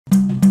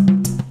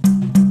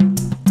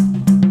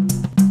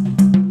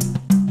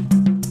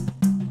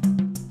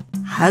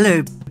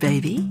Hello,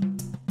 baby.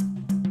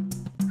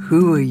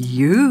 Who are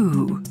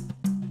you?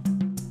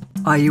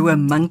 Are you a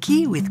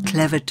monkey with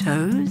clever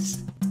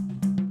toes?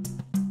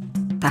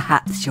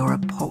 Perhaps you're a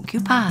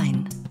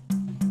porcupine,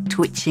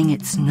 twitching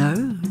its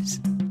nose.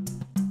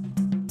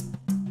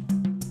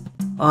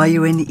 Are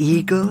you an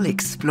eagle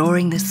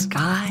exploring the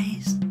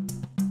skies?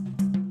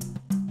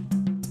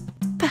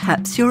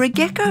 Perhaps you're a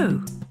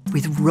gecko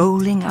with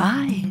rolling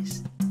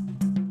eyes.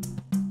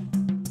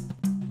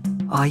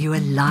 Are you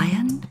a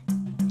lion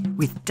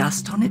with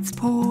dust on its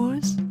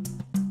paws?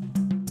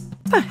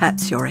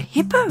 Perhaps you're a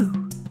hippo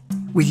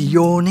with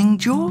yawning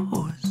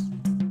jaws.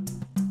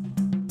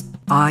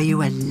 Are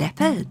you a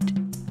leopard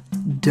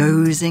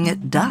dozing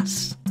at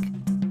dusk?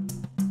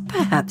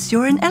 Perhaps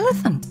you're an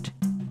elephant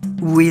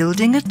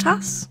wielding a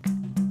tusk.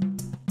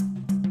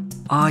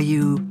 Are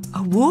you a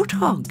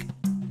warthog,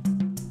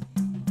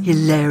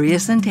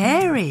 hilarious and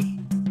hairy?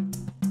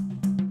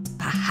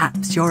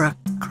 Perhaps you're a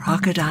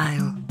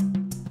crocodile,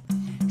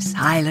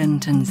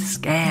 silent and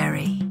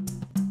scary.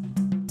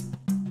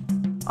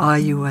 Are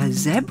you a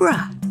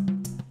zebra,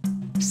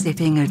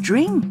 sipping a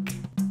drink?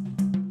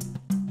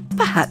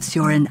 Perhaps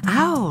you're an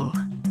owl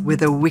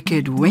with a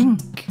wicked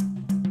wink.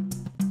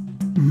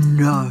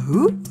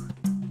 No?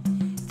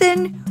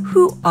 Then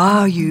who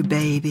are you,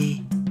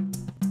 baby?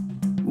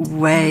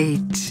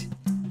 Wait,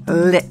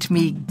 let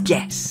me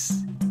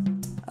guess.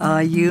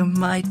 Are you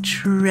my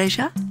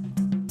treasure?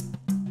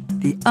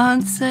 The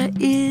answer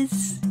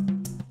is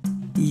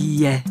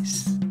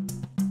yes.